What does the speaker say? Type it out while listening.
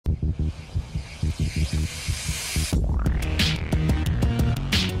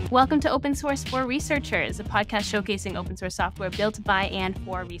Welcome to Open Source for Researchers, a podcast showcasing open source software built by and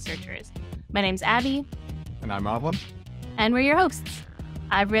for researchers. My name's Abby. And I'm Arfon. And we're your hosts.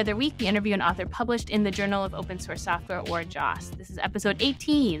 Every other week, we interview an author published in the Journal of Open Source Software, or JOSS. This is episode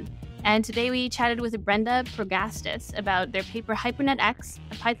 18. And today we chatted with Brenda Praggastis about their paper HyperNetX,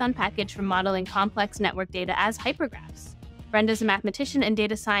 a Python package for modeling complex network data as hypergraphs. Brenda's a mathematician and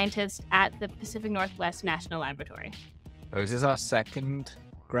data scientist at the Pacific Northwest National Laboratory. So this is our second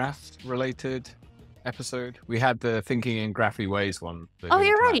graph-related episode. We had the Thinking in Graphy Ways one. Oh,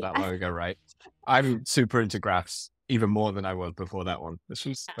 you're right. That long ago, right? I'm super into graphs, even more than I was before that one. This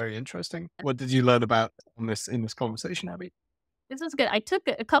was very interesting. What did you learn about in this conversation, Abby? This was good. I took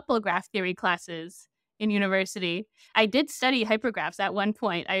a couple of graph theory classes in university. I did study hypergraphs at one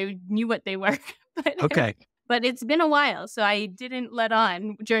point. I knew what they were. Okay. But it's been a while, so I didn't let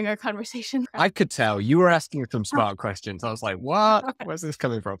on during our conversation. I could tell you were asking some smart questions. I was like, what? Where's this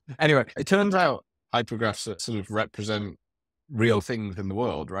coming from? Anyway, it turns out hypergraphs sort of represent real things in the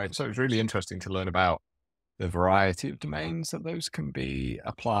world, right? So it's really interesting to learn about the variety of domains that those can be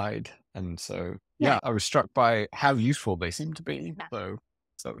applied. And so, yeah, I was struck by how useful they seem to be. So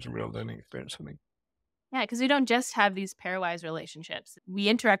that was a real learning experience for me. Yeah, because we don't just have these pairwise relationships. We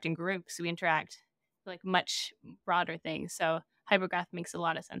interact in groups. We interact like much broader things. So hypergraph makes a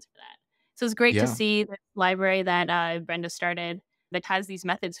lot of sense for that. So it's great to see the library that Brenda started that has these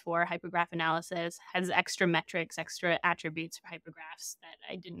methods for hypergraph analysis, has extra metrics, extra attributes for hypergraphs that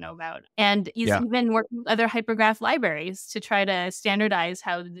I didn't know about. And he's even working with other hypergraph libraries to try to standardize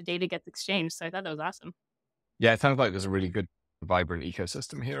how the data gets exchanged. So I thought that was awesome. Yeah, it sounds like there's a really good, vibrant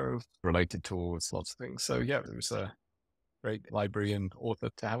ecosystem here of related tools, lots of things. So yeah, it was a great library and author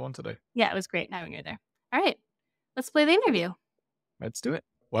to have on today. Yeah, it was great having her there. All right, let's play the interview. Let's do it.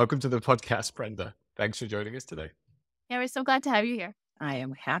 Welcome to the podcast, Brenda. Thanks for joining us today. Yeah, we're so glad to have you here. I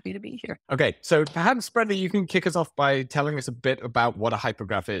am happy to be here. Okay, so perhaps, Brenda, you can kick us off by telling us a bit about what a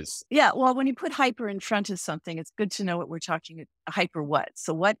hypergraph is. Yeah, well, when you put hyper in front of something, it's good to know what we're talking about. Hyper what?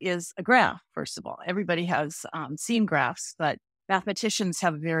 So what is a graph, first of all? Everybody has seen graphs, but mathematicians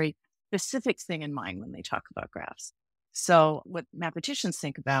have a very specific thing in mind when they talk about graphs. So what mathematicians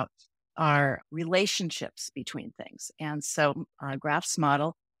think about are relationships between things. And so graphs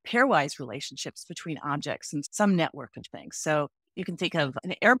model pairwise relationships between objects and some network of things. So you can think of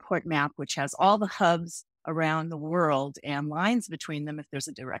an airport map, which has all the hubs around the world and lines between them if there's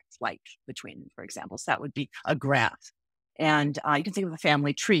a direct flight between them, for example. So that would be a graph. And you can think of a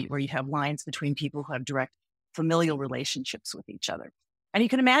family tree where you have lines between people who have direct familial relationships with each other. And you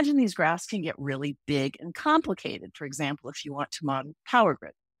can imagine these graphs can get really big and complicated. For example, if you want to model power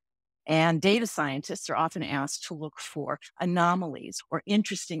grid. And data scientists are often asked to look for anomalies or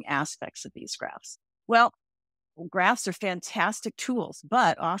interesting aspects of these graphs. Well, graphs are fantastic tools,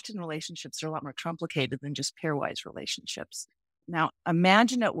 but often relationships are a lot more complicated than just pairwise relationships. Now,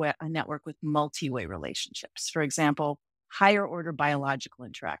 imagine a network with multi-way relationships. For example, higher order biological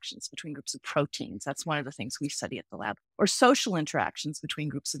interactions between groups of proteins. That's one of the things we study at the lab. Or social interactions between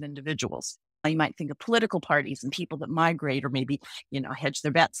groups of individuals. You might think of political parties and people that migrate or maybe, hedge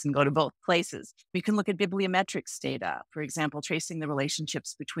their bets and go to both places. We can look at bibliometrics data, for example, tracing the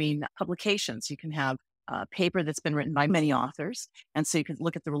relationships between publications. You can have a paper that's been written by many authors. And so you can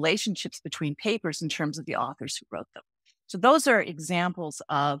look at the relationships between papers in terms of the authors who wrote them. So those are examples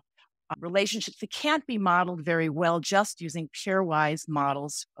of relationships that can't be modeled very well just using pairwise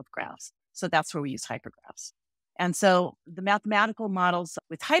models of graphs. So that's where we use hypergraphs. And so the mathematical models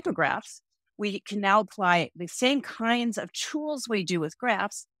with hypergraphs, we can now apply the same kinds of tools we do with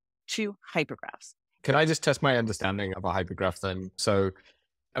graphs to hypergraphs. Can I just test my understanding of a hypergraph then? So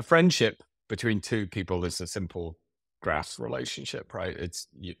a between two people is a simple graph relationship, right? It's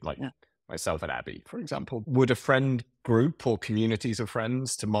myself and Abby, for example. Would a friend group or communities of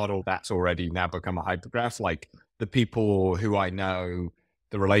friends to model that's already now become a hypergraph? Like the people who I know,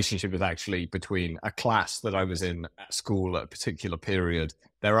 the relationship is actually between a class that I was in at school at a particular period.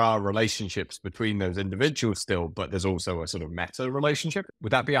 There are relationships between those individuals still, but there's also a sort of meta relationship.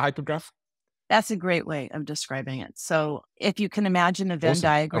 Would that be a hypergraph? That's a great way of describing it. So if you can imagine a Venn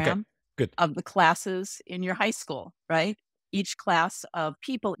diagram of the classes in your high school, right? Each class of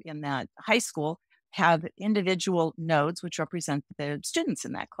people in that high school have individual nodes, which represent the students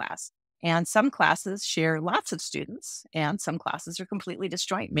in that class. And some classes share lots of students, and some classes are completely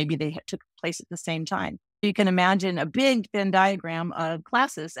disjoint. Maybe they took place at the same time. You can imagine a big Venn diagram of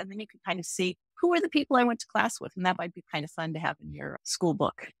classes, and then you can kind of see who are the people I went to class with. And that might be kind of fun to have in your school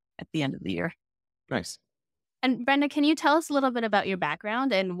book at the end of the year. Nice. And Brenda, can you tell us a little bit about your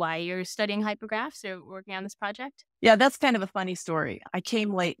background and why you're studying hypergraphs or working on this project? Yeah, that's kind of a funny story. I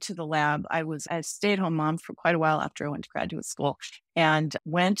came late to the lab. I was a stay-at-home mom for quite a while after I went to graduate school and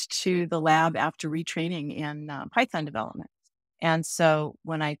went to the lab after retraining in Python development. And so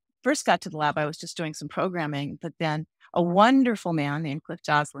when I first got to the lab, I was just doing some programming, but then a wonderful man named Cliff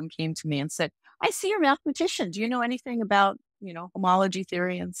Joslin came to me and said, I see you're a mathematician. Do you know anything about, homology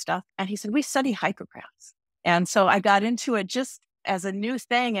theory and stuff? And he said, we study hypergraphs. And so I got into it just as a new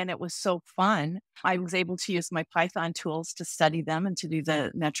thing, and it was so fun. I was able to use my Python tools to study them and to do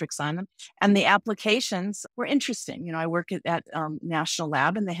the metrics on them. And the applications were interesting. I work at National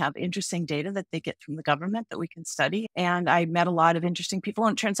Lab, and they have interesting data that they get from the government that we can study. And I met a lot of interesting people.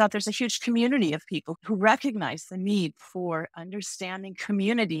 And it turns out there's a huge community of people who recognize the need for understanding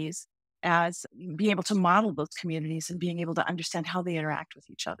communities as being able to model those communities and being able to understand how they interact with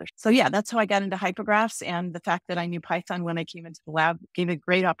each other. So yeah, that's how I got into hypergraphs. And the fact that I knew Python when I came into the lab gave a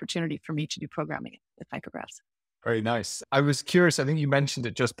great opportunity for me to do programming with hypergraphs. Very nice. I was curious, I think you mentioned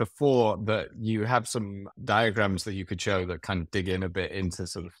it just before, that you have some diagrams that you could show that kind of dig in a bit into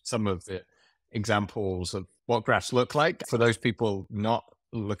sort of some of the examples of what graphs look like. For those people not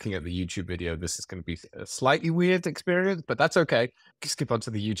looking at the YouTube video, this is going to be a slightly weird experience, but that's okay. Skip onto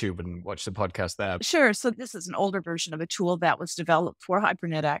the YouTube and watch the podcast there. Sure. So this is an older version of a tool that was developed for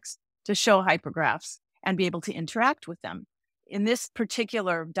HyperNetX to show hypergraphs and be able to interact with them. In this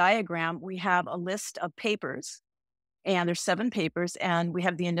particular diagram, we have a list of papers, and there's 7 papers, and we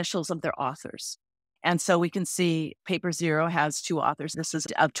have the initials of their authors. And so we can see paper 0 has 2 authors. This is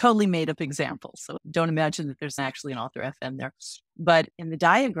a totally made up example. So don't imagine that there's actually an author FN there. But in the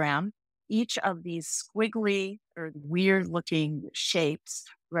diagram, each of these squiggly or weird looking shapes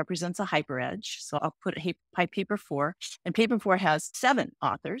represents a hyperedge. So I'll put paper 4, and paper 4 has 7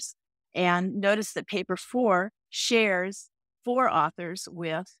 authors. And notice that paper 4 shares 4 authors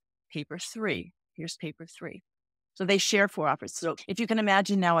with paper 3. Here's paper 3. So they share 4 authors. So if you can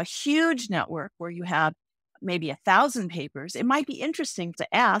imagine now a huge network where you have maybe 1,000 papers, it might be interesting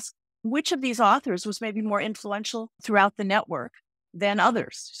to ask which of these authors was maybe more influential throughout the network than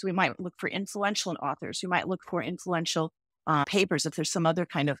others. So we might look for influential authors. We might look for influential papers if there's some other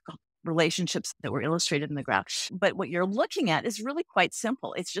kind of relationships that were illustrated in the graph. But what you're looking at is really quite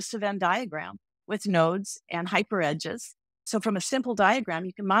simple. It's just a Venn diagram with nodes and hyperedges. So from a simple diagram,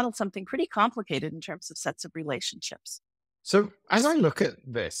 you can model something pretty complicated in terms of sets of relationships. So as I look at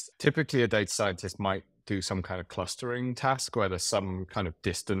this, typically a data scientist might do some kind of clustering task where there's some kind of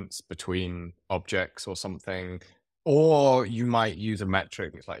distance between objects or something, or you might use a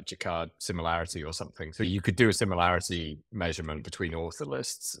metric like Jaccard similarity or something. So you could do a similarity measurement between author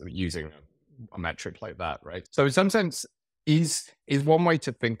lists using a metric like that, right? So in some sense, is one way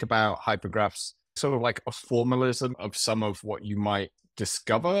to think about hypergraphs sort of like a formalism of some of what you might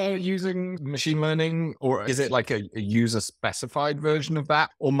discover using machine learning? Or is it like a user-specified version of that?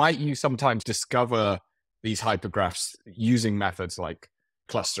 Or might you sometimes discover these hypergraphs using methods like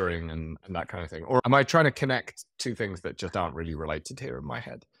clustering and that kind of thing? Or am I trying to connect two things that just aren't really related here in my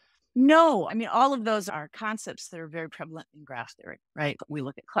head? No, I mean, all of those are concepts that are very prevalent in graph theory, right? We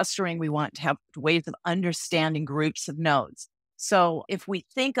look at clustering. We want to have ways of understanding groups of nodes. So if we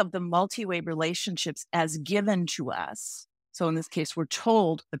think of the multi-way relationships as given to us, so in this case, we're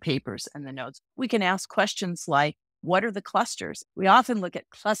told the papers and the nodes, we can ask questions like, what are the clusters? We often look at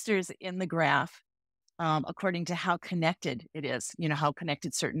clusters in the graph according to how connected it is, how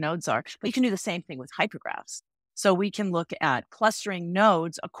connected certain nodes are. But you can do the same thing with hypergraphs. So we can look at clustering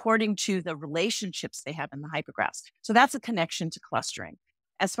nodes according to the relationships they have in the hypergraphs. So that's a connection to clustering.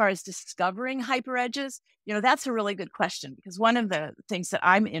 As far as discovering hyperedges, that's a really good question, because one of the things that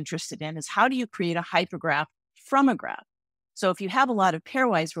I'm interested in is how do you create a hypergraph from a graph? So if you have a lot of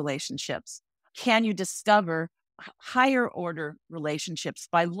pairwise relationships, can you discover higher order relationships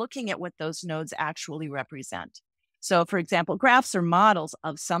by looking at what those nodes actually represent? So for example, graphs are models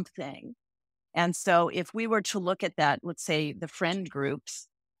of something. And so if we were to look at that, let's say the friend groups,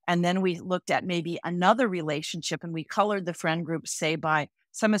 and then we looked at maybe another relationship and we colored the friend groups, say by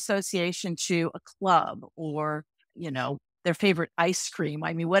some association to a club or, their favorite ice cream.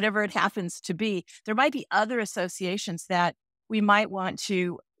 I mean, whatever it happens to be, there might be other associations that we might want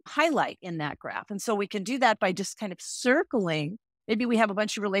to highlight in that graph. And so we can do that by just kind of circling. Maybe we have a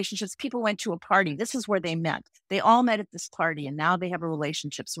bunch of relationships. People went to a party. This is where they met. They all met at this party and now they have a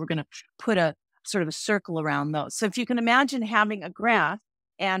relationship. So we're going to put a sort of a circle around those. So if you can imagine having a graph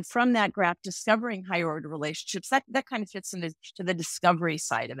and from that graph discovering higher order relationships, that kind of fits into the discovery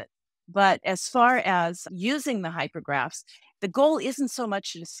side of it. But as far as using the hypergraphs, The goal isn't so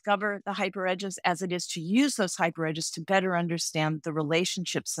much to discover the hyperedges as it is to use those hyperedges to better understand the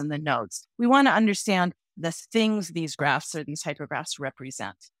relationships in the nodes. We want to understand the things these graphs or these hypergraphs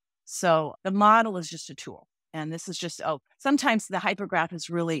represent. So the model is just a tool. And this is just, sometimes the hypergraph is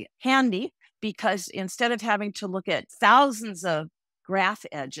really handy because instead of having to look at thousands of graph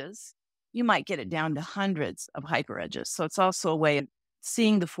edges, you might get it down to hundreds of hyperedges. So it's also a way of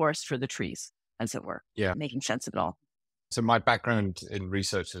seeing the forest for the trees, as it were. Yeah. Making sense of it all. So my background in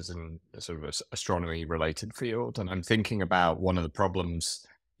research is in a sort of astronomy related field. And I'm thinking about one of the problems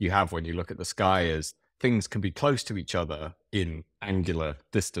you have when you look at the sky is things can be close to each other in angular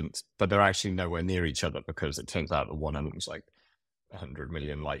distance, but they're actually nowhere near each other because it turns out that one of them is like 100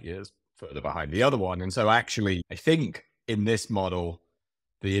 million light years further behind the other one. And so actually, I think in this model,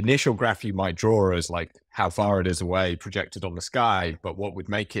 the initial graph you might draw is like how far it is away projected on the sky. But what would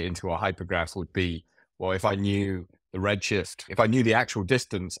make it into a hypergraph would be, well, if I knew the redshift, if I knew the actual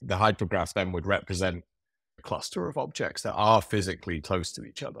distance, the hypergraph then would represent a cluster of objects that are physically close to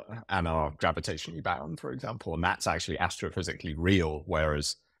each other and are gravitationally bound, for example. And that's actually astrophysically real,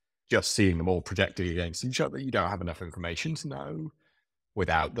 whereas just seeing them all projected against each other, you don't have enough information to know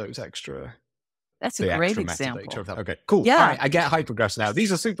without those extra. That's a great example. Okay, cool. Yeah. All right, I get hypergraphs now.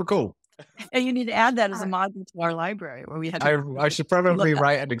 These are super cool. And you need to add that as a module to our library where we had. I should probably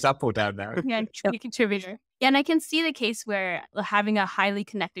write an example down now. Yeah, be a contributor. Yeah, and I can see the case where having a highly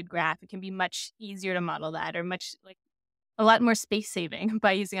connected graph, it can be much easier to model that, or much like a lot more space saving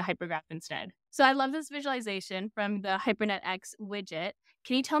by using a hypergraph instead. So I love this visualization from the HyperNetX widget.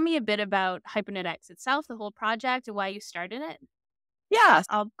 Can you tell me a bit about HyperNetX itself, the whole project, and why you started it? Yeah,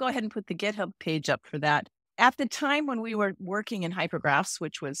 I'll go ahead and put the GitHub page up for that. At the time when we were working in hypergraphs,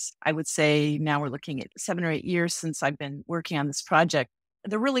 which was, I would say now we're looking at 7 or 8 years since I've been working on this project,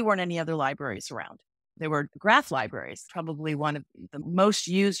 there really weren't any other libraries around. There were graph libraries. Probably one of the most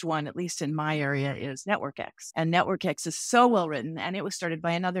used one, at least in my area, is NetworkX. And NetworkX is so well written, and it was started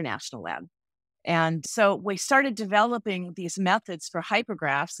by another national lab. And so we started developing these methods for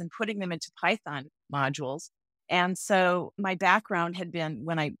hypergraphs and putting them into Python modules. And so my background had been,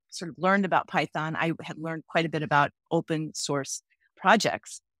 when I sort of learned about Python, I had learned quite a bit about open source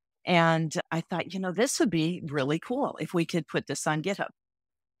projects. And I thought, this would be really cool if we could put this on GitHub.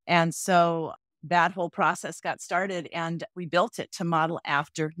 And so that whole process got started, and we built it to model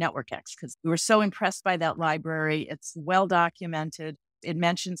after NetworkX because we were so impressed by that library. It's well documented. It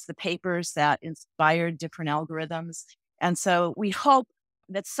mentions the papers that inspired different algorithms. And so we hope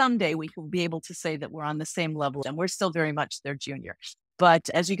that someday we will be able to say that we're on the same level, and we're still very much their junior. But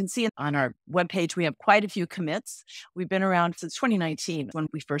as you can see on our webpage, we have quite a few commits. We've been around since 2019 when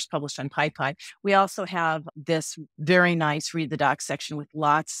we first published on PyPy. We also have this very nice read the docs section with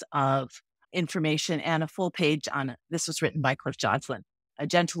lots of information and a full page on it. This was written by Cliff Joslin, A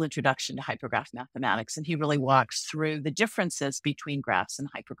Gentle Introduction to Hypergraph Mathematics. And he really walks through the differences between graphs and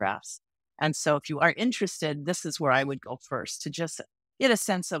hypergraphs. And so if you are interested, this is where I would go first to just get a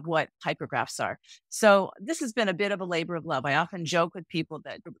sense of what hypergraphs are. So this has been a bit of a labor of love. I often joke with people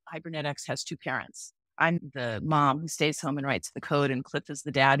that HyperNetX has two parents. I'm the mom who stays home and writes the code, and Cliff is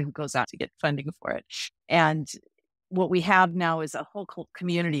the dad who goes out to get funding for it. And what we have now is a whole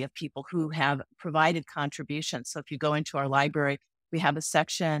community of people who have provided contributions. So if you go into our library, we have a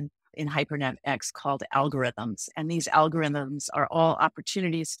section in HyperNetX called algorithms. And these algorithms are all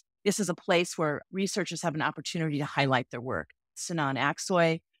opportunities. This is a place where researchers have an opportunity to highlight their work. Sinan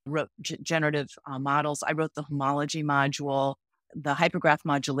Aksoy wrote generative models. I wrote the homology module. The hypergraph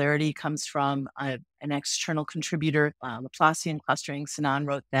modularity comes from an external contributor, Laplacian clustering. Sinan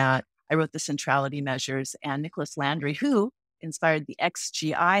wrote that. I wrote the centrality measures, and Nicholas Landry, who inspired the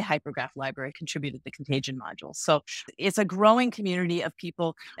XGI hypergraph library, contributed the contagion module. So it's a growing community of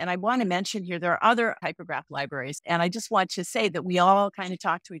people. And I want to mention here, there are other hypergraph libraries. And I just want to say that we all kind of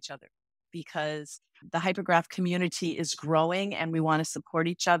talk to each other because the hypergraph community is growing and we want to support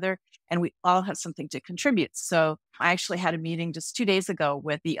each other and we all have something to contribute. So I actually had a meeting just 2 days ago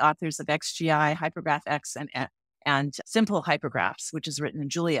with the authors of XGI, Hypergraph X, and Simple Hypergraphs, which is written in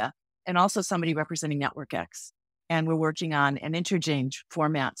Julia, and also somebody representing NetworkX. And we're working on an interchange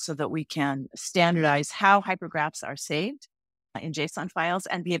format so that we can standardize how hypergraphs are saved in JSON files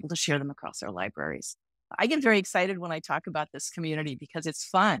and be able to share them across our libraries. I get very excited when I talk about this community because it's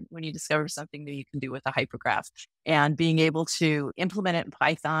fun when you discover something that you can do with a hypergraph and being able to implement it in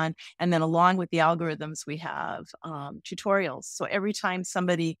Python. And then along with the algorithms, we have tutorials. So every time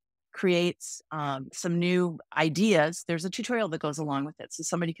somebody creates some new ideas, there's a tutorial that goes along with it. So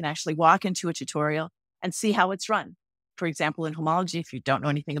somebody can actually walk into a tutorial and see how it's run. For example, in homology, if you don't know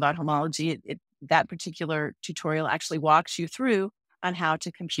anything about homology, that particular tutorial actually walks you through on how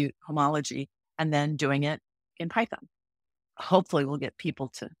to compute homology and then doing it in Python. Hopefully we'll get people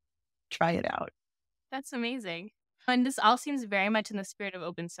to try it out. That's amazing. And this all seems very much in the spirit of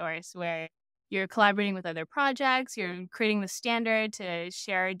open source, where you're collaborating with other projects, you're creating the standard to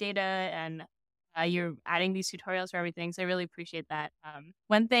share data, and you're adding these tutorials for everything. So I really appreciate that.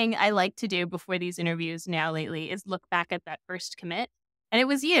 One thing I like to do before these interviews now lately is look back at that first commit, and it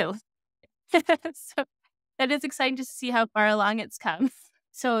was you. So that is exciting to see how far along it's come.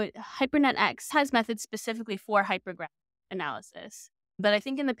 So HyperNetX has methods specifically for hypergraph analysis. But I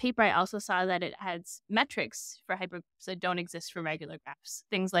think in the paper, I also saw that it has metrics for hypergraphs that don't exist for regular graphs.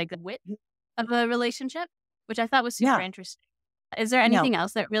 Things like the width of a relationship, which I thought was super interesting. Is there anything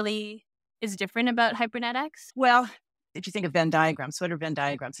else that really is different about HyperNetX? Well, if you think of Venn diagrams, what are Venn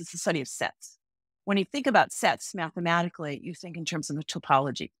diagrams? It's the study of sets. When you think about sets mathematically, you think in terms of the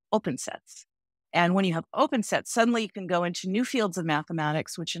topology, open sets. And when you have open sets, suddenly you can go into new fields of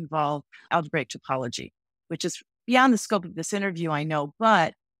mathematics, which involve algebraic topology, which is beyond the scope of this interview, I know,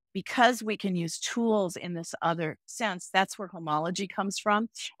 but because we can use tools in this other sense, that's where homology comes from.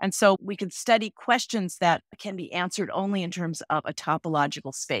 And so we can study questions that can be answered only in terms of a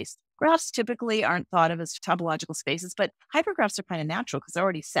topological space. Graphs typically aren't thought of as topological spaces, but hypergraphs are kind of natural because they're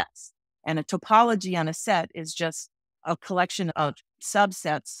already sets. And a topology on a set is just a collection of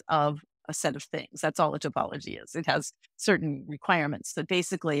subsets of a set of things. That's all a topology is. It has certain requirements. So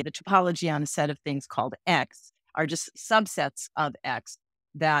basically, the topology on a set of things called X are just subsets of X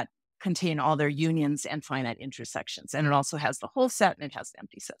that contain all their unions and finite intersections. And it also has the whole set and it has the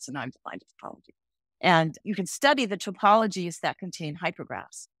empty set. So now I've defined a topology. And you can study the topologies that contain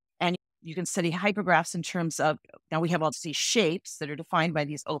hypergraphs. And you can study hypergraphs in terms of, now we have all these shapes that are defined by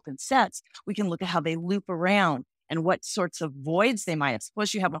these open sets. We can look at how they loop around and what sorts of voids they might have.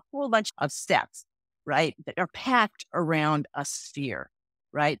 Suppose you have a whole bunch of sets, right, that are packed around a sphere,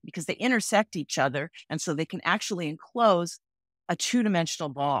 right, because they intersect each other. And so they can actually enclose a two-dimensional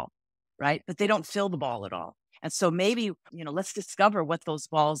ball, right, but they don't fill the ball at all. And so maybe, let's discover what those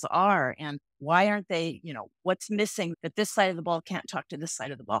balls are and why aren't they, what's missing that this side of the ball can't talk to this side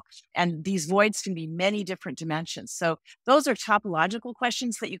of the ball. And these voids can be many different dimensions. So those are topological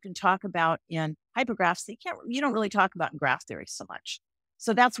questions that you can talk about in hypergraphs that you don't really talk about in graph theory so much.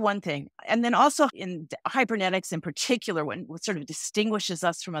 So that's one thing. And then also in HyperNetX in particular, what sort of distinguishes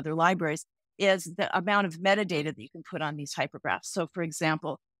us from other libraries is the amount of metadata that you can put on these hypergraphs. So for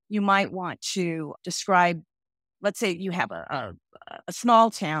example, you might want to describe, let's say you have a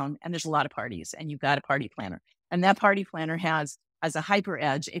small town and there's a lot of parties and you've got a party planner. And that party planner has, as a hyper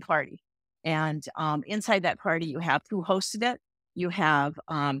edge, a party. And inside that party, you have who hosted it. You have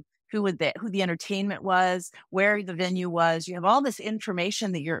who the entertainment was, where the venue was. You have all this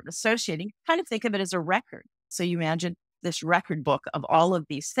information that you're associating. Kind of think of it as a record. So you imagine this record book of all of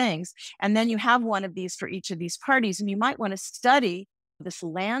these things. And then you have one of these for each of these parties. And you might want to study this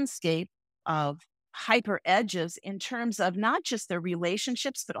landscape of hyper edges in terms of not just their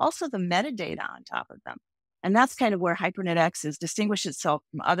relationships, but also the metadata on top of them. And that's kind of where HyperNetX distinguishes itself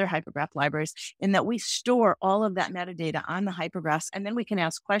from other hypergraph libraries in that we store all of that metadata on the hypergraphs. And then we can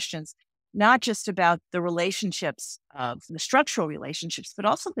ask questions, not just about the relationships of the structural relationships, but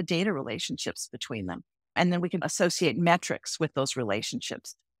also the data relationships between them. And then we can associate metrics with those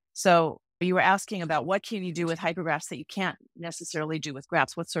relationships. So you were asking about what can you do with hypergraphs that you can't necessarily do with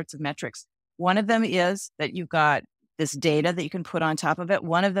graphs? What sorts of metrics? One of them is that you've got this data that you can put on top of it.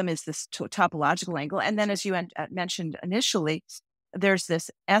 One of them is this topological angle. And then as you mentioned initially, there's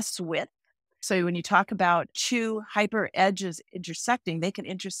this S width. So when you talk about two hyper edges intersecting, they can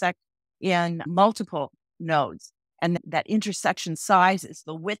intersect in multiple nodes. And that intersection size is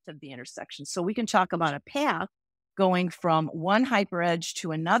the width of the intersection. So we can talk about a path going from one hyperedge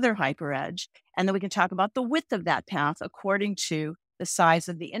to another hyperedge. And then we can talk about the width of that path according to the size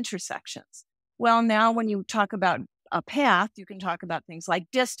of the intersections. Well, now when you talk about a path, you can talk about things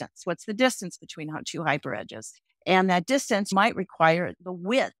like distance. What's the distance between two hyperedges? And that distance might require the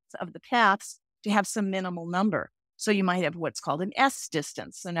width of the paths to have some minimal number. So you might have what's called an S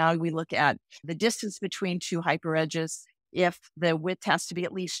distance. So now we look at the distance between two hyperedges if the width has to be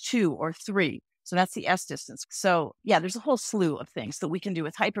at least 2 or 3. So that's the S distance. So yeah, there's a whole slew of things that we can do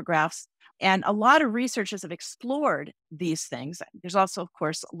with hypergraphs. And a lot of researchers have explored these things. There's also, of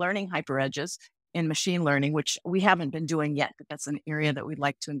course, learning hyperedges in machine learning, which we haven't been doing yet, but that's an area that we'd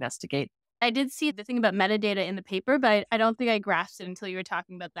like to investigate. I did see the thing about metadata in the paper, but I don't think I grasped it until you were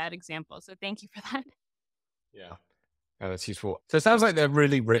talking about that example. So thank you for that. Yeah. That's useful. So it sounds like they're a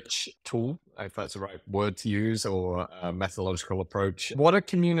really rich tool, if that's the right word to use, or a methodological approach. What are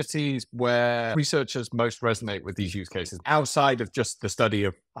communities where researchers most resonate with these use cases outside of just the study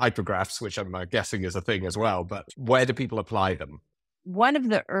of hypergraphs, which I'm guessing is a thing as well, but where do people apply them? One of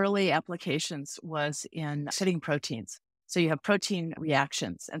the early applications was in studying proteins. So you have protein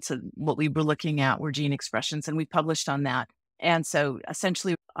reactions. And so what we were looking at were gene expressions, and we published on that. And so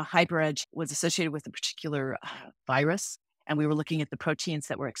essentially, a HyperEdge was associated with a particular virus. And we were looking at the proteins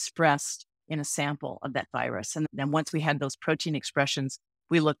that were expressed in a sample of that virus. And then once we had those protein expressions,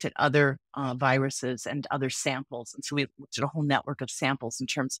 we looked at other viruses and other samples. And so we looked at a whole network of samples in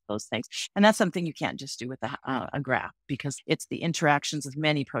terms of those things. And that's something you can't just do with a graph, because it's the interactions of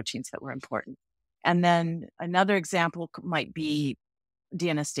many proteins that were important. And then another example might be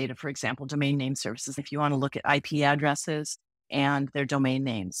DNS data, for example, domain name services. If you want to look at IP addresses and their domain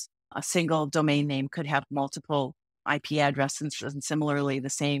names, a single domain name could have multiple IP addresses, and similarly, the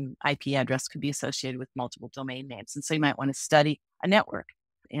same IP address could be associated with multiple domain names. And so you might want to study a network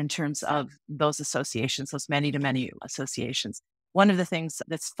in terms of those associations, those many-to-many associations. One of the things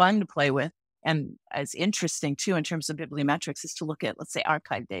that's fun to play with, and is interesting too in terms of bibliometrics, is to look at, let's say,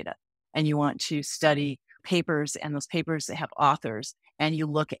 archive data. And you want to study papers, and those papers that have authors, and you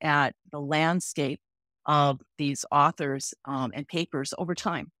look at the landscape of these authors and papers over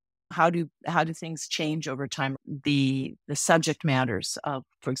time. How do things change over time? The subject matters of,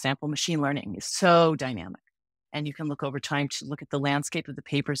 for example, machine learning is so dynamic. And you can look over time to look at the landscape of the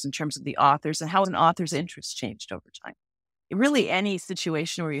papers in terms of the authors and how an author's interest changed over time. Really, any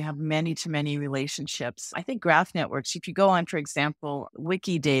situation where you have many-to-many relationships. I think graph networks, if you go on, for example,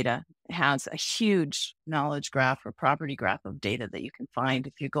 Wikidata has a huge knowledge graph or property graph of data that you can find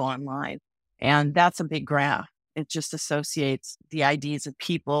if you go online. And that's a big graph. It just associates the IDs of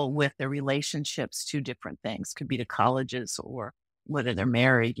people with their relationships to different things. Could be to colleges or whether they're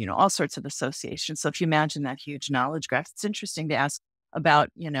married, all sorts of associations. So if you imagine that huge knowledge graph, it's interesting to ask about,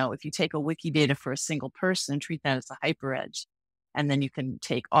 if you take a Wikidata for a single person, treat that as a HyperEdge. And then you can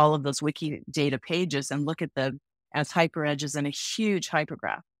take all of those Wikidata pages and look at them as HyperEdges in a huge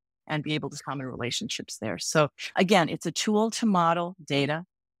hypergraph and be able to common relationships there. So again, it's a tool to model data.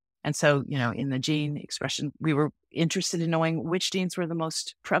 And so, in the gene expression, we were interested in knowing which genes were the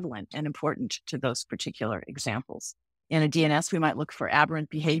most prevalent and important to those particular examples. In a DNS, we might look for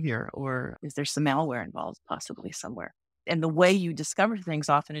aberrant behavior, or is there some malware involved possibly somewhere? And the way you discover things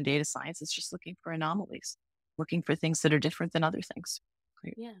often in data science is just looking for anomalies, looking for things that are different than other things.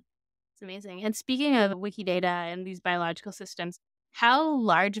 Great. Yeah, it's amazing. And speaking of Wikidata and these biological systems, how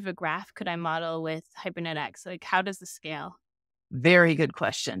large of a graph could I model with HyperNetX? Like, how does this scale? Very good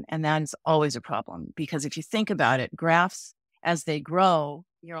question. And that is always a problem, because if you think about it, graphs, as they grow,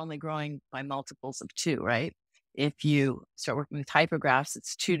 you're only growing by multiples of 2, right? If you start working with hypergraphs,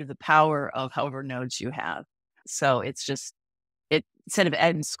 it's 2 to the power of however nodes you have. So it's just, instead of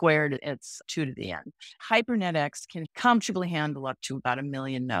n squared, it's 2 to the n. HyperNetX can comfortably handle up to about 1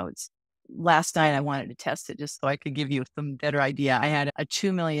 million nodes. Last night, I wanted to test it just so I could give you some better idea. I had a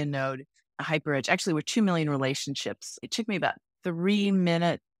 2 million node HyperEdge, actually with 2 million relationships. It took me about 3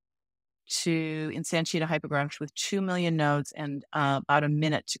 minutes to instantiate a hypergraph with 2 million nodes and about a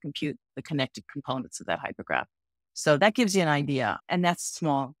minute to compute the connected components of that hypergraph. So that gives you an idea. And that's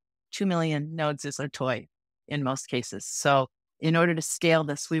small. 2 million nodes is a toy in most cases. So in order to scale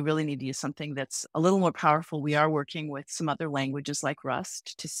this, we really need to use something that's a little more powerful. We are working with some other languages like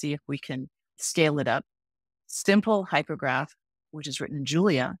Rust to see if we can scale it up. Simple hypergraph, which is written in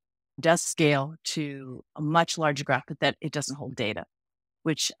Julia, does scale to a much larger graph, but that it doesn't hold data,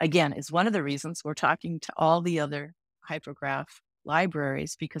 which again is one of the reasons we're talking to all the other hypergraph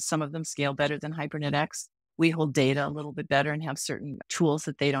libraries, because some of them scale better than HyperNetX. We hold data a little bit better and have certain tools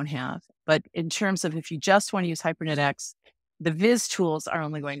that they don't have. But in terms of if you just want to use HyperNetX, the Viz tools are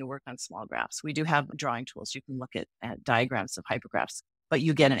only going to work on small graphs. We do have drawing tools. You can look at diagrams of hypergraphs, but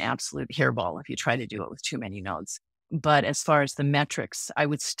you get an absolute hairball if you try to do it with too many nodes. But as far as the metrics, I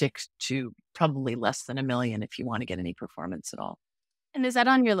would stick to probably less than 1 million if you want to get any performance at all. And is that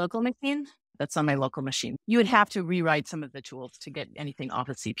on your local machine? That's on my local machine. You would have to rewrite some of the tools to get anything off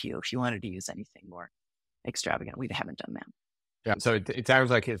a CPU if you wanted to use anything more extravagant. We haven't done that. Yeah, so it sounds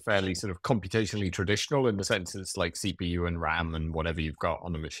like it's fairly sort of computationally traditional in the sense it's like CPU and RAM and whatever you've got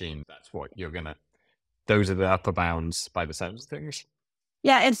on the machine. That's what those are the upper bounds by the sounds of things.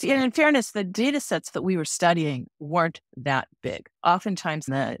 Yeah, and in fairness, the data sets that we were studying weren't that big. Oftentimes,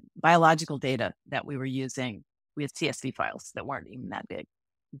 the biological data that we were using, we had CSV files that weren't even that big.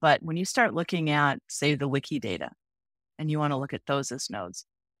 But when you start looking at, say, the Wikidata, and you want to look at those as nodes,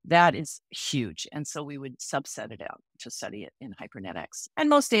 That is huge. And so we would subset it out to study it in HyperNetX. And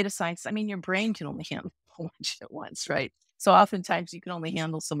most data science, I mean, your brain can only handle so much at once, right? So oftentimes you can only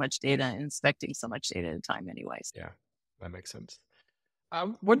handle so much data and inspecting so much data at a time anyways. Yeah, that makes sense. I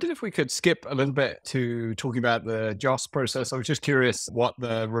wondered if we could skip a little bit to talking about the JOSS process. I was just curious what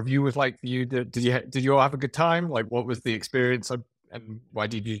the review was like for you. Did you all have a good time? Like, what was the experience, and why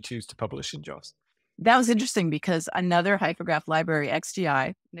did you choose to publish in JOSS? That was interesting because another hypergraph library,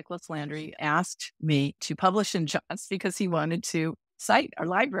 XGI, Nicholas Landry, asked me to publish in JOSS because he wanted to cite our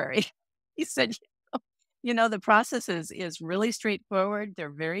library. He said, the process is really straightforward.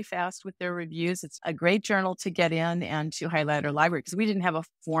 They're very fast with their reviews. It's a great journal to get in and to highlight our library because we didn't have a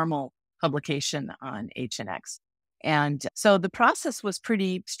formal publication on HNX. And so the process was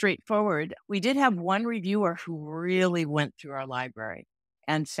pretty straightforward. We did have one reviewer who really went through our library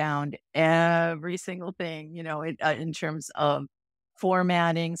and found every single thing, in terms of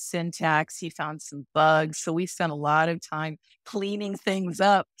formatting, syntax. He found some bugs. So we spent a lot of time cleaning things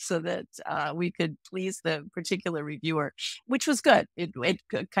up so that we could please the particular reviewer, which was good. It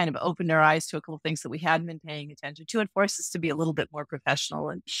kind of opened our eyes to a couple of things that we hadn't been paying attention to and forced us to be a little bit more professional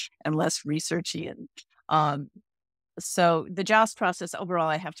and less researchy. And so the JOSS process overall,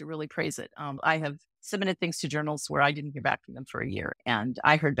 I have to really praise it. I have submitted things to journals where I didn't hear back from them for a year, and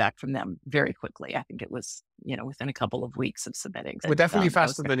I heard back from them very quickly. I think it was, within a couple of weeks of submitting. We're definitely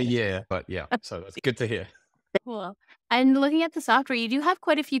faster than a year, but yeah, so that's good to hear. Cool. And looking at the software, you do have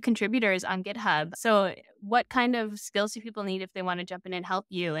quite a few contributors on GitHub. So what kind of skills do people need if they want to jump in and help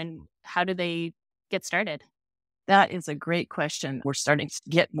you, and how do they get started? That is a great question. We're starting to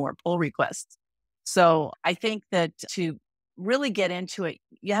get more pull requests. So I think that to really get into it,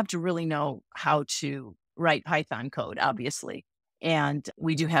 you have to really know how to write Python code, obviously. And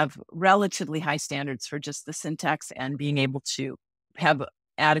we do have relatively high standards for just the syntax and being able to have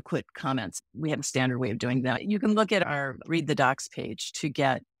adequate comments. We have a standard way of doing that. You can look at our Read the Docs page to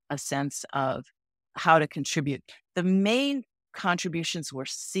get a sense of how to contribute. The main contributions we're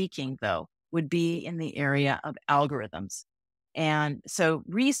seeking, though, would be in the area of algorithms. And so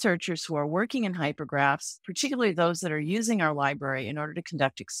researchers who are working in hypergraphs, particularly those that are using our library in order to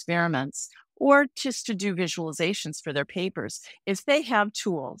conduct experiments or just to do visualizations for their papers, if they have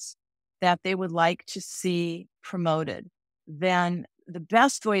tools that they would like to see promoted, then the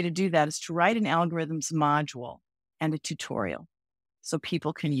best way to do that is to write an algorithms module and a tutorial so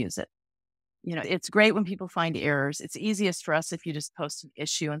people can use it. It's great when people find errors. It's easiest for us if you just post an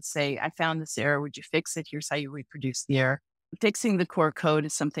issue and say, I found this error. Would you fix it? Here's how you reproduce the error. Fixing the core code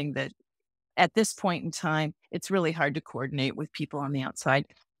is something that at this point in time, it's really hard to coordinate with people on the outside.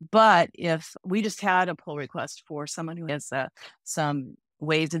 But if we just had a pull request for someone who has some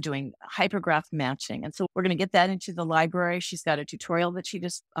ways of doing hypergraph matching. And so we're going to get that into the library. She's got a tutorial that she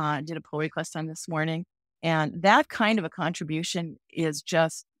just did a pull request on this morning. And that kind of a contribution is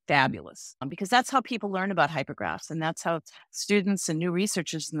just fabulous because that's how people learn about hypergraphs. And that's how students and new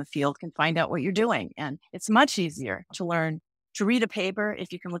researchers in the field can find out what you're doing. And it's much easier to learn to read a paper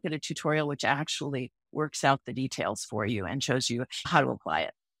if you can look at a tutorial, which actually works out the details for you and shows you how to apply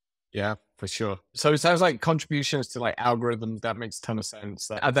it. Yeah, for sure. So it sounds like contributions to like algorithms, that makes a ton of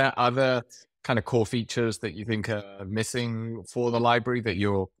sense. Are there other kind of core features that you think are missing for the library that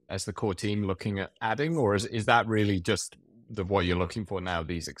you're, as the core team, looking at adding? Or is that really just what you're looking for now,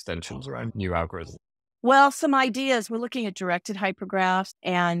 these extensions around new algorithms? Well, some ideas. We're looking at directed hypergraphs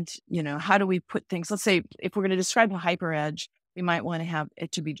and, how do we put things? Let's say if we're going to describe a hyperedge, we might want to have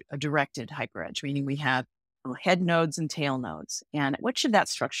it to be a directed hyperedge, meaning we have head nodes and tail nodes. And what should that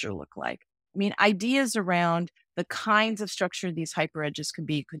structure look like? I mean, ideas around the kinds of structure these hyperedges could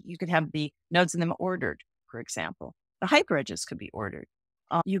be. You could have the nodes in them ordered, for example. The hyperedges could be ordered.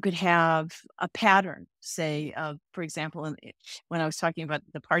 You could have a pattern, say, for example, when I was talking about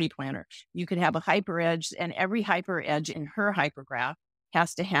the party planner, you could have a hyperedge, and every hyperedge in her hypergraph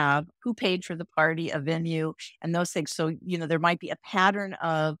has to have who paid for the party, a venue, and those things. So, there might be a pattern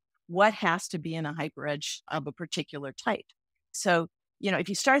of what has to be in a hyperedge of a particular type. So, if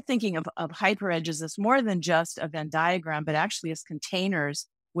you start thinking of hyperedges as more than just a Venn diagram, but actually as containers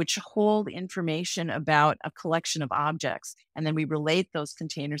which hold information about a collection of objects, and then we relate those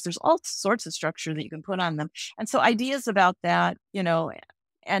containers, there's all sorts of structure that you can put on them. And so ideas about that,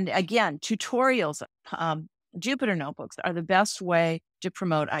 and again, tutorials, Jupyter notebooks are the best way to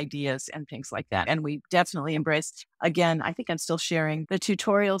promote ideas and things like that. And we definitely embrace, again, I think I'm still sharing the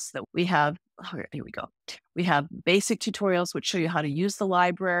tutorials that we have. Oh, here we go. We have basic tutorials, which show you how to use the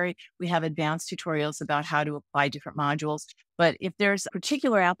library. We have advanced tutorials about how to apply different modules. But if there's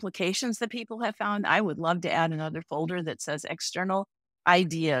particular applications that people have found, I would love to add another folder that says external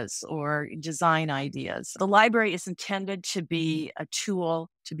ideas or design ideas. The library is intended to be a tool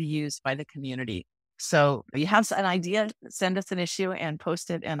to be used by the community. So if you have an idea, send us an issue and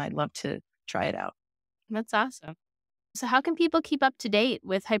post it, and I'd love to try it out. That's awesome. So how can people keep up to date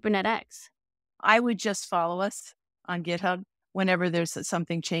with HyperNetX? I would just follow us on GitHub. Whenever there's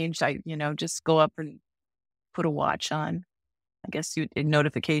something changed, I just go up and put a watch on. I guess in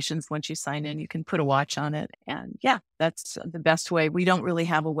notifications, once you sign in, you can put a watch on it. And yeah, that's the best way. We don't really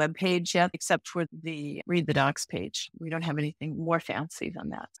have a web page yet, except for the Read the Docs page. We don't have anything more fancy than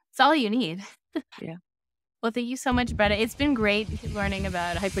that. It's all you need. Yeah. Well, thank you so much, Brenda. It's been great learning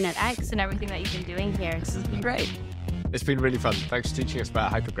about HyperNetX and everything that you've been doing here. This has been great. It's been really fun. Thanks for teaching us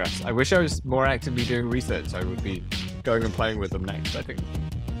about hypergraphs. I wish I was more actively doing research. I would be going and playing with them next. I think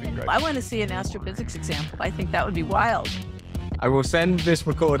it'd be great. I want to see an astrophysics example. I think that would be wild. I will send this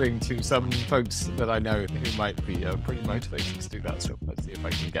recording to some folks that I know who might be pretty motivated to do that. So let's see if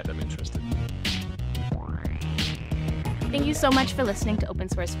I can get them interested. Thank you so much for listening to Open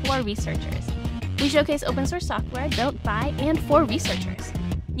Source for Researchers. We showcase open source software built by and for researchers.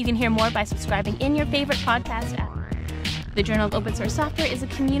 You can hear more by subscribing in your favorite podcast app. The Journal of Open Source Software is a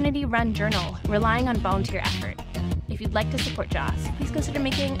community-run journal relying on volunteer effort. If you'd like to support JOSS, please consider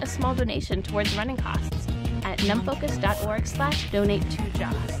making a small donation towards running costs at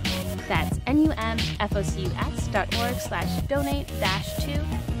numfocus.org/donate-to-JOSS. That's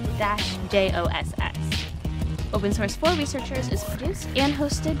numfocus.org/donate-to-JOSS. Open Source for Researchers is produced and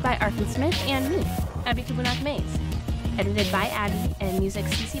hosted by Arfon Smith and me, Abby Mays. Edited by Abby and music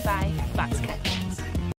CC by Boxcut.